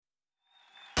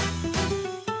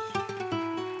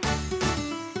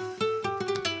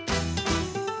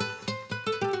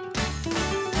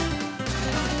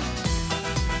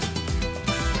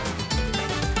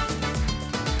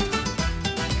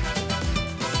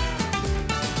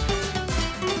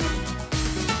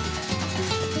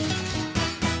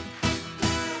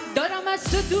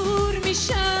تو دور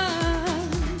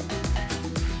میشم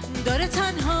داره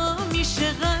تنها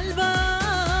میشه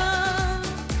قلبم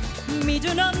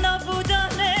میدونم نبودن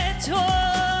تو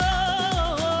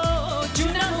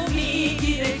جونمو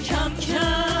میگیره کم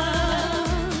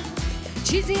کم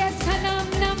چیزی از تنم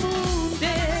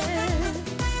نمونده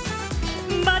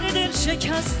بعد دل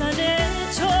شکستن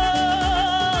تو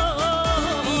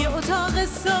یه اتاق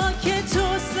ساکت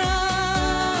و سر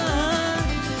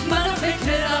منو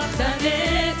فکر رفتن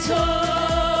تو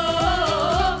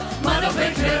منو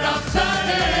فکر رفتن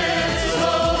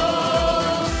تو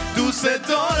دوست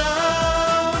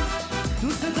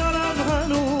دارم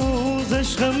هنوز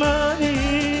عشق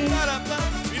منی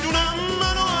میدونم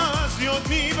منو از یاد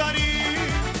میبری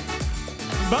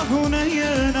بهونه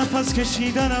یه نفس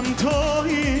کشیدنم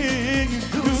تویی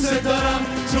دوست دارم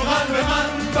تو قلب من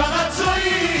فقط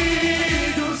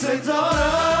تویی دوست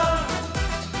دارم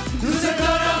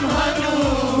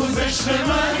هنوز عشق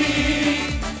منی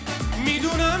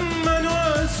میدونم منو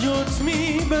از یاد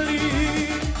میبری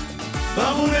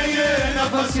بهونه یه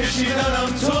نفس کشیدنم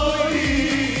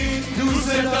تویی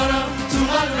دوست دارم تو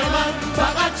قلب من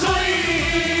فقط تویی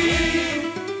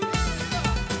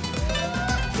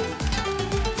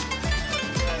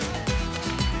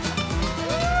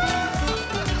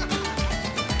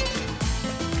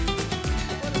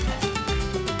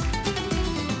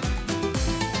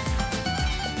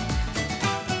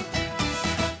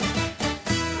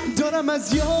دارم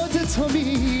از یاد تو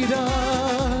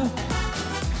میرم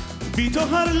بی تو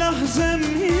هر لحظه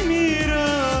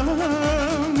میمیرم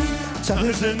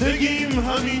ته زندگیم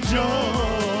همینجا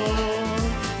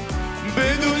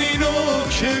بدون اینو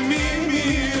که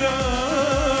میمیرم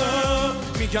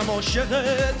میگم عاشق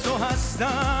تو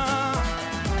هستم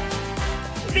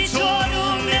بی تو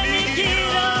آروم نمیگیرم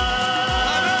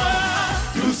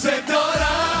دوست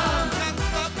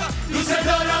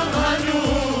دارم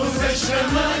هنوز عشق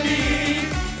منی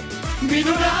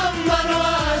میدونم منو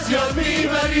از یاد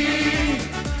میبری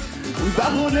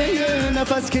بهونه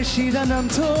نفس کشیدنم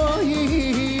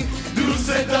تویی دوست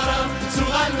دارم تو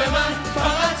قلب من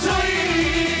فقط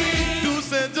تویی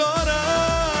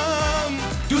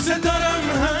دوست دارم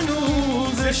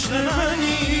هنوز عشق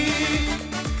منی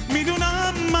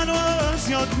میدونم منو از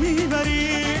یاد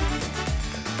میبری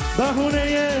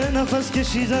بهونه نفس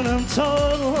کشیدنم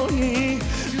تویی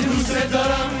دوست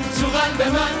دارم تو قلب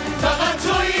من فقط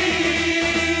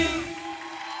تویی